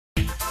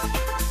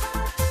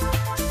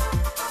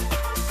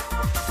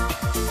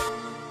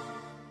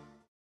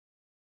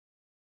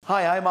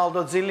Hi, I'm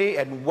Aldo Zilli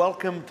and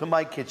welcome to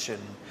my kitchen.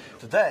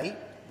 Today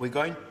we're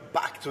going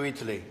back to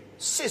Italy,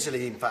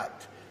 Sicily in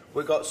fact.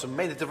 We've got some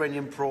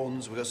Mediterranean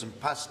prawns, we've got some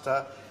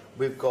pasta,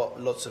 we've got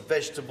lots of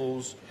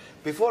vegetables.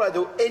 Before I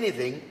do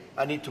anything,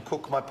 I need to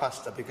cook my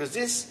pasta because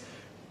this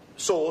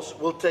sauce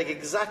will take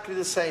exactly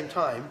the same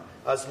time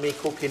as me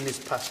cooking this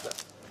pasta.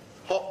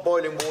 Hot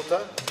boiling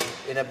water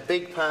in a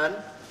big pan,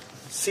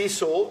 sea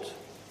salt,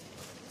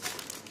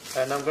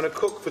 and I'm going to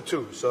cook for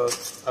two. So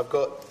I've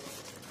got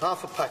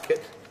half a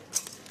packet,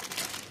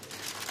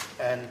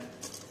 and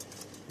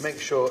make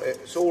sure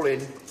it's all in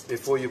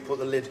before you put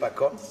the lid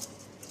back on.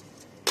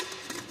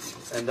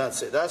 And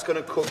that's it. That's going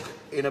to cook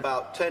in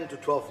about 10 to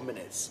 12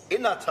 minutes.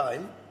 In that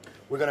time,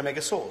 we're going to make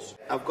a sauce.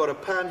 I've got a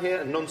pan here,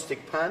 a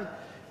non-stick pan.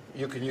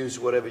 You can use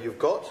whatever you've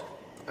got.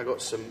 I've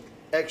got some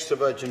extra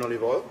virgin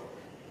olive oil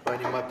right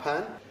in my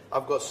pan.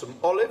 I've got some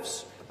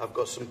olives. I've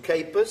got some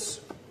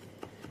capers.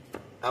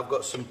 I've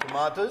got some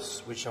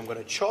tomatoes, which I'm going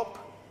to chop.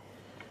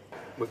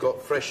 We've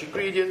got fresh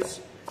ingredients.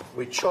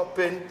 We chop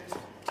in.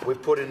 We're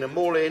putting them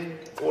all in,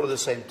 all at the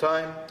same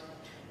time.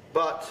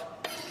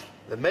 But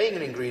the main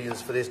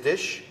ingredients for this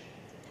dish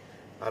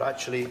are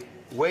actually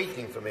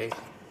waiting for me,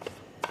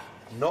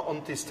 not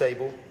on this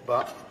table,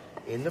 but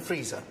in the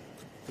freezer.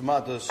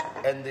 Tomatoes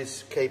and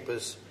these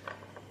capers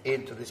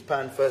into this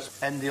pan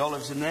first, and the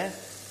olives in there.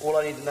 All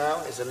I need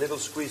now is a little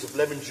squeeze of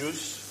lemon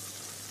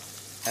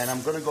juice, and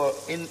I'm going to go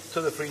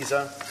into the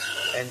freezer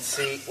and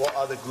see what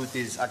other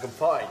goodies I can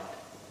find.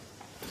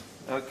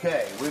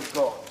 Okay, we've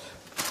got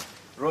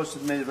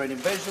roasted Mediterranean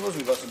vegetables,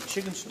 we've got some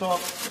chicken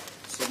stock,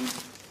 some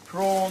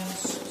prawns,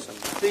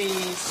 some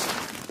peas.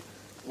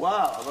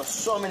 Wow, I've got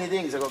so many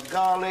things. I've got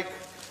garlic,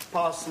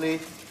 parsley,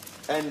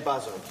 and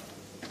basil.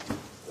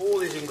 All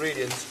these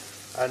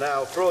ingredients are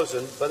now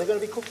frozen, but they're going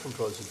to be cooked from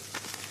frozen.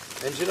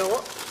 And you know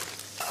what?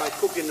 By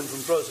cooking them from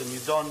frozen, you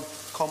don't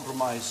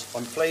compromise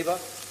on flavour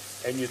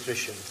and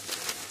nutrition.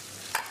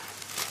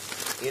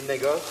 In they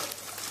go,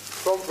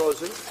 from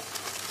frozen.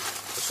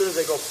 As soon as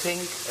they go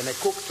pink and they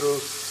cook through,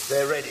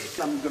 they're ready.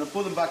 I'm going to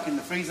put them back in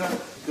the freezer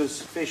because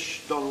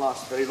fish don't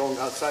last very long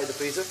outside the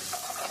freezer.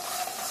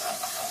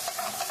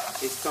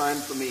 It's time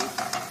for me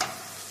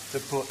to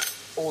put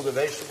all the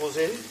vegetables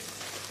in.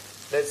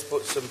 Let's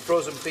put some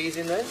frozen peas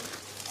in there.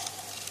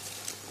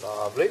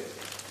 Lovely.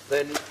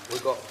 Then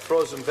we've got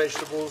frozen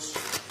vegetables.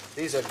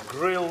 These are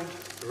grilled,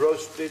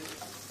 roasted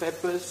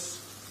peppers,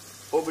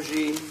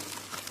 aubergine.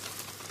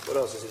 What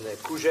else is in there?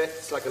 Courgette.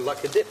 It's like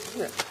a dip,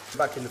 isn't it?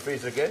 Back in the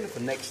freezer again for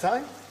next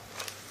time.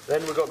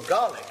 Then we've got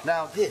garlic.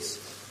 Now this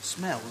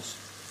smells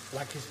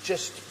like it's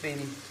just been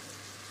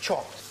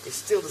chopped. It's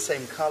still the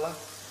same colour.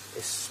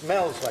 It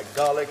smells like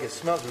garlic. It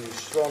smells really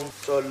strong.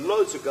 So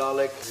loads of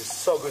garlic. It's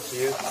so good to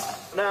you.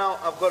 Now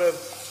I've got a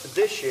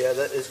dish here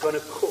that is going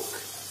to cook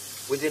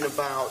within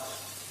about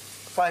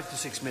 5 to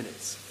 6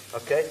 minutes.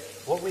 Okay?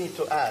 What we need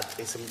to add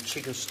is some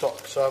chicken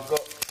stock. So I've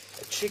got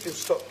a chicken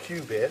stock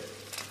cube here,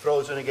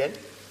 frozen again.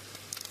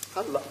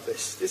 I love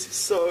this. This is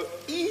so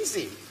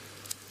easy.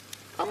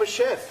 I'm a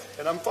chef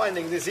and I'm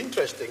finding this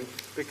interesting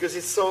because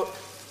it's so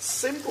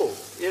simple.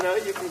 You know,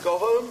 you can go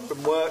home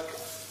from work,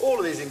 all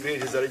of these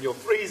ingredients are in your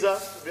freezer.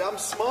 I'm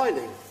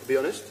smiling, to be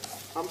honest.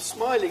 I'm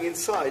smiling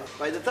inside.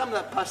 By the time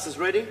that pasta's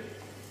ready,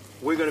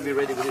 we're going to be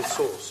ready with this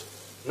sauce.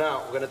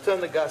 Now, we're going to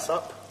turn the gas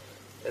up,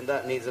 and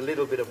that needs a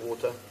little bit of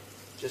water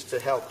just to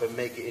help and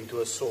make it into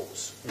a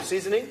sauce. Some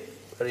seasoning,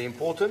 very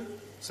important.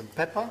 Some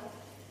pepper.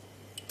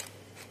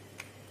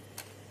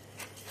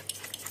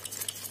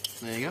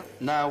 There you go.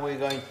 Now we're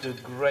going to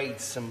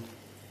grate some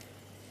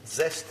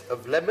zest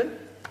of lemon.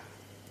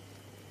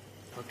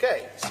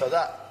 Okay, so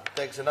that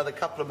takes another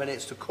couple of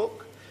minutes to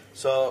cook.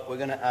 So we're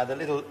going to add a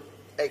little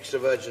extra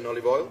virgin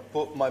olive oil.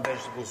 Put my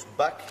vegetables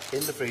back in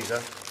the freezer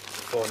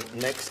for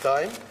next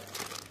time.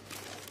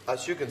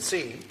 As you can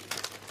see,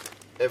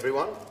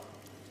 everyone,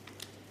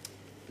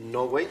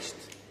 no waste,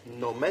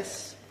 no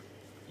mess,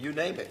 you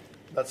name it.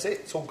 That's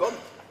it, it's all gone.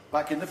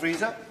 Back in the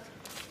freezer,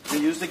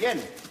 reused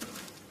again.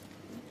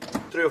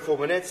 3 or 4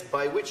 minutes,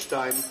 by which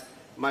time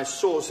my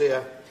sauce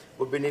here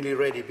will be nearly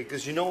ready.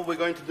 Because you know what we're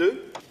going to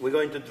do? We're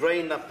going to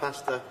drain that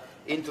pasta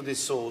into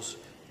this sauce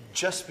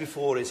just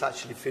before it's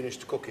actually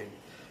finished cooking,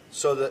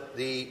 so that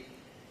the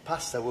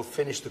pasta will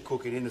finish the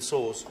cooking in the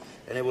sauce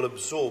and it will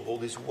absorb all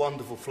these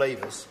wonderful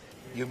flavours.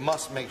 You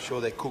must make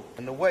sure they cook.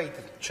 And the way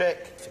to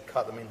check to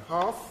cut them in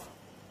half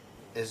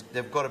is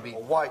they've got to be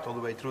white all the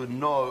way through,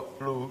 no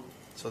blue.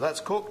 So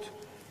that's cooked.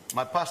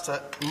 My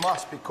pasta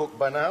must be cooked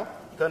by now.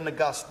 Turn the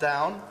gas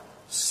down,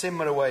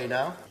 simmer away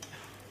now.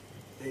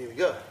 There we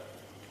go.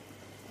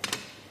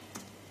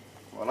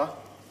 Voila.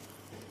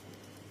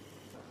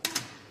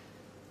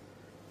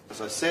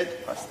 As I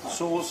said, pasta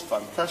sauce,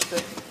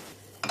 fantastic.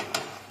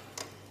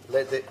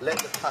 Let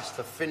the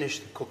pasta finish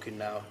the cooking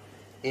now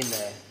in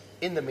there.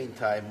 In the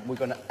meantime, we're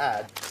going to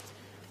add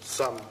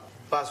some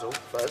basil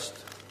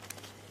first.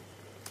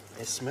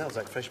 It smells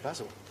like fresh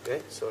basil.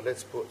 Okay, so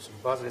let's put some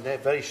basil in there,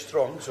 very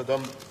strong, so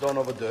don't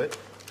overdo it.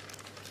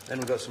 Then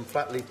we've got some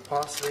flat leaf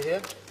parsley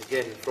here,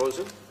 again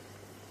frozen.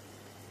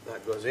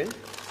 That goes in.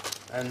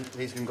 and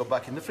these can go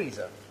back in the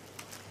freezer.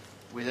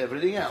 With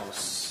everything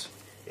else,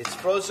 it's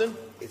frozen,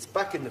 it's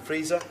back in the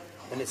freezer,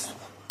 and it's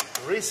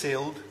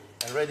resealed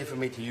and ready for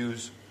me to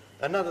use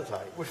another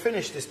time. We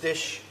finish this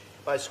dish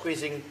by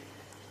squeezing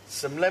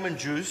some lemon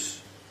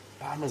juice,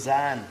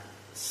 parmesan.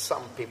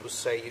 Some people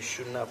say you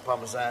shouldn't have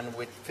parmesan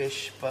with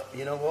fish, but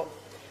you know what?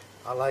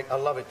 I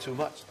love it too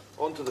much.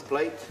 Onto the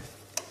plate.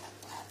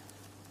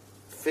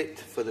 Fit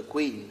for the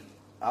queen.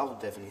 I'll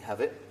definitely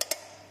have it.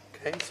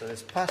 Okay, so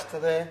there's pasta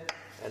there,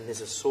 and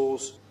there's a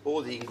sauce.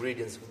 All the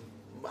ingredients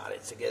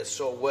married together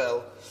so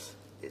well.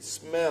 It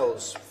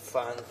smells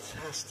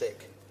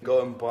fantastic.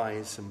 Go and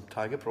buy some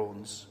tiger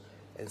prawns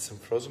and some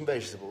frozen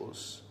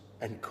vegetables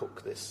and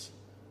cook this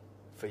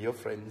for your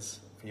friends,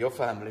 for your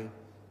family.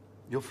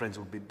 Your friends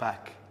will be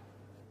back